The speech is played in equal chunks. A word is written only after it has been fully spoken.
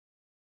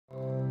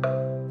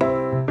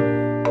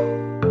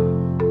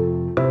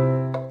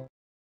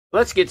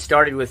let's get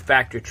started with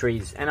factor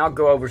trees, and I'll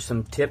go over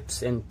some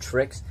tips and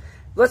tricks.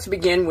 Let's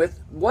begin with,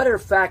 what are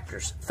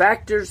factors?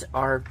 Factors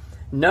are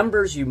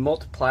numbers you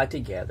multiply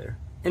together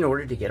in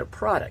order to get a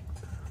product.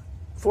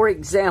 For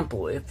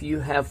example, if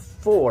you have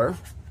 4,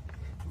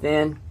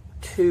 then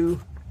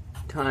 2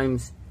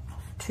 times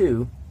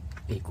 2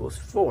 equals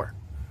 4.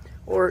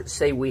 Or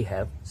say we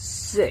have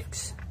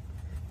 6,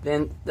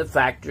 then the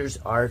factors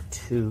are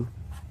 2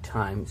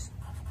 times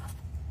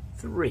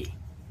 3.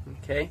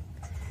 Okay?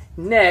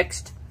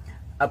 Next,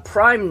 a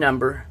prime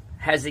number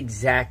has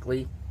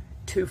exactly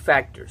 2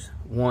 factors,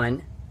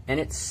 1 and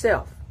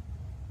itself.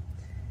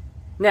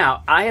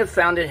 Now, I have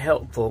found it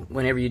helpful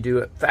whenever you do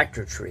a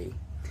factor tree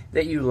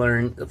that you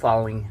learn the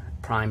following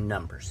prime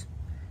numbers: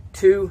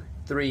 2,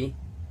 3,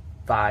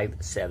 5,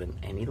 7,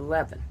 and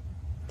 11.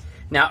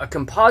 Now, a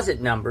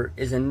composite number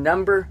is a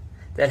number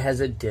that has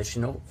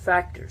additional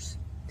factors.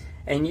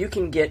 And you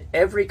can get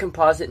every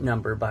composite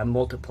number by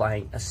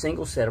multiplying a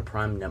single set of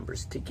prime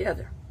numbers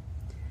together.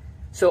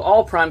 So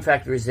all prime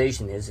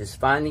factorization is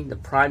finding the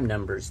prime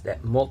numbers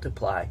that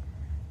multiply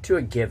to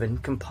a given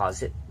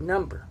composite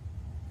number.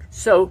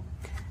 So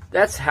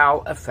that's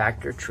how a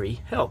factor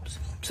tree helps.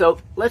 So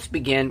let's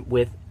begin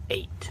with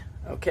 8,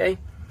 okay?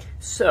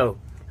 So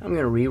I'm going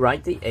to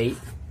rewrite the 8.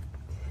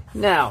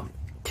 Now,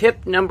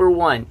 tip number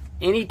 1,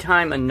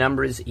 anytime a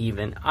number is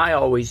even, I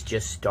always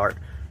just start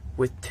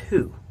with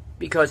 2,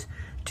 because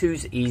 2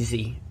 is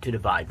easy to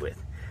divide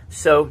with.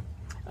 So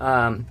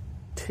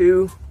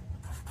 2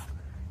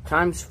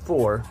 times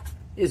 4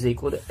 is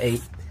equal to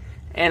 8,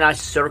 and I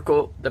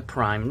circle the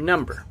prime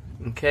number.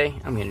 Okay,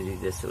 I'm going to do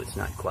this so it's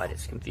not quite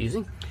as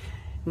confusing.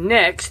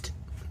 Next,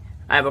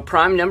 I have a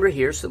prime number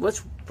here, so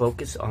let's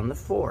focus on the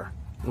 4.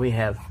 We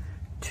have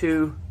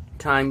 2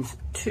 times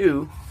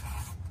 2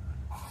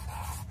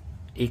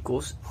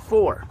 equals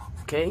 4.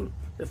 Okay,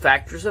 the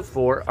factors of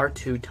 4 are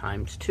 2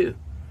 times 2.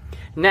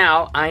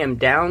 Now I am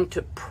down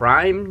to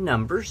prime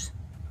numbers,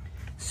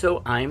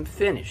 so I'm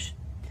finished.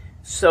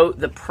 So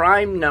the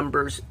prime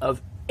numbers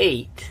of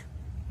 8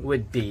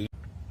 would be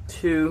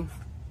 2,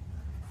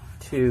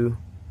 2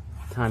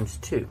 times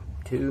 2,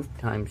 2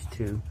 times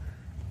 2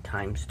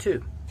 times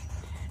 2.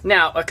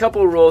 Now, a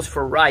couple of rules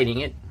for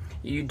writing it.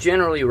 You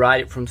generally write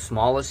it from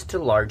smallest to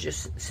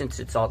largest. Since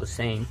it's all the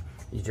same,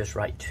 you just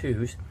write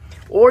 2's.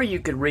 Or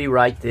you could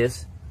rewrite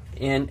this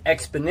in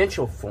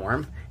exponential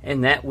form,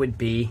 and that would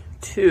be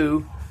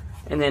 2,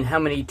 and then how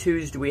many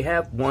 2's do we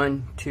have?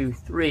 1, 2,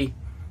 3,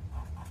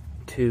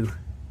 2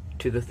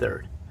 to the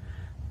third.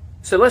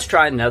 So let's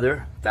try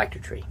another factor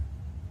tree.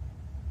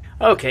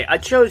 Okay, I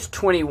chose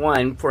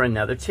 21 for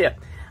another tip.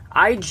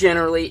 I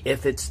generally,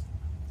 if it's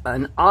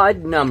an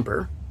odd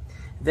number,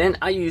 then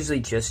I usually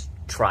just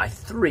try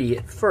 3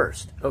 at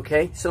first.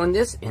 Okay, so in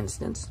this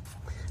instance,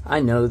 I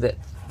know that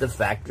the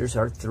factors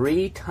are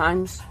 3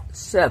 times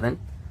 7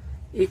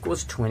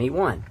 equals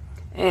 21.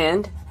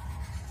 And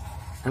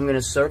I'm going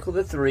to circle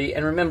the 3,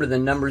 and remember the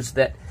numbers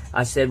that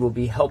I said will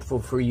be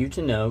helpful for you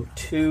to know: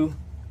 2,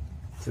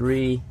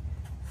 3,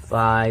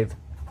 5,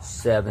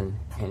 7,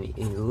 and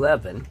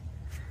 11.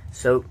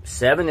 So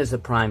 7 is a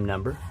prime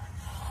number.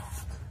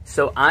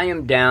 So I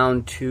am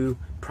down to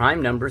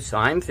prime numbers, so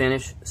I'm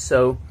finished.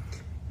 So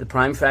the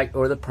prime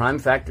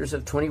factors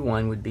of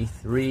 21 would be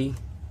 3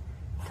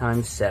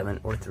 times 7,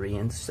 or 3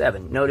 and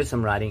 7. Notice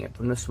I'm writing it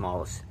from the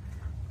smallest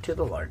to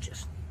the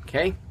largest.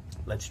 Okay,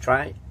 let's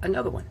try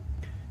another one.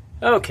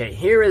 Okay,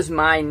 here is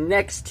my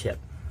next tip.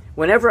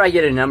 Whenever I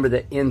get a number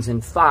that ends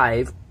in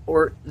 5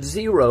 or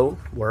 0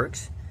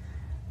 works,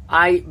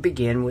 I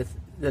begin with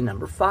the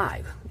number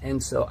 5.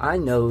 And so I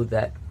know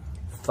that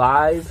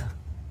 5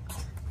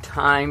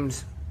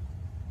 times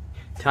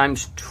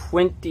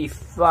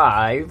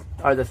 25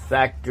 are the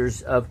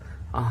factors of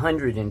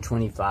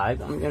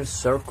 125. I'm going to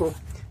circle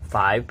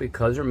 5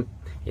 because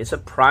it's a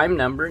prime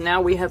number.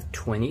 Now we have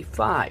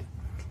 25.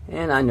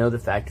 And I know the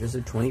factors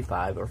of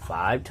 25 are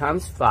 5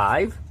 times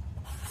 5.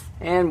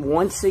 And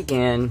once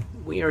again,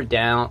 we are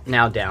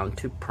now down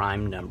to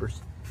prime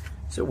numbers.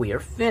 So we are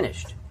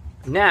finished.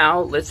 Now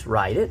let's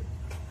write it.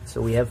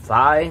 So we have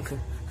 5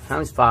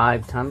 times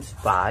 5 times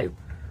 5.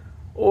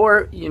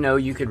 Or,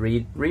 you could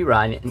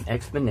rewrite it in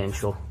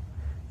exponential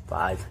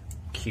 5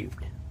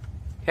 cubed.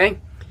 Okay,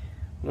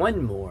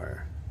 one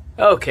more.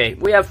 Okay,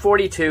 we have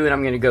 42, and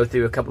I'm going to go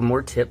through a couple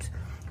more tips.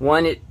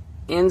 One, it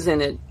ends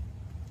in an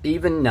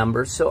even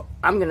number, so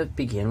I'm going to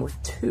begin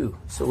with 2.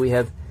 So we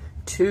have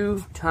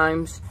 2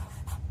 times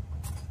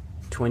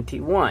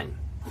 21.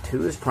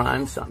 2 is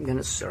prime, so I'm going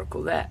to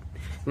circle that.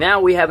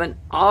 Now we have an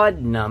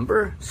odd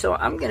number, so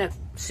I'm going to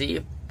see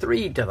if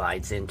 3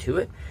 divides into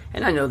it.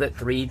 And I know that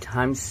 3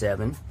 times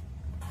 7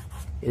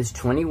 is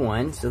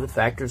 21, so the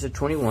factors of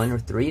 21 are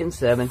 3 and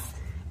 7,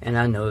 and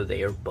I know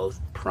they are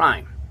both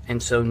prime.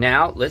 And so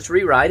now let's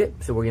rewrite it.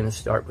 So we're going to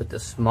start with the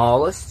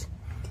smallest,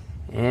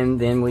 and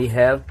then we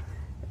have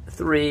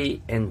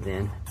 3, and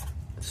then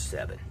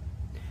 7.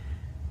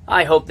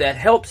 I hope that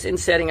helps in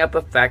setting up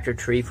a factor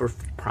tree for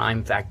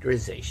prime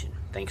factorization.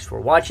 Thanks for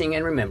watching,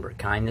 and remember,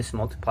 kindness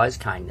multiplies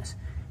kindness.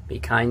 Be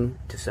kind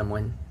to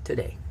someone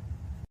today.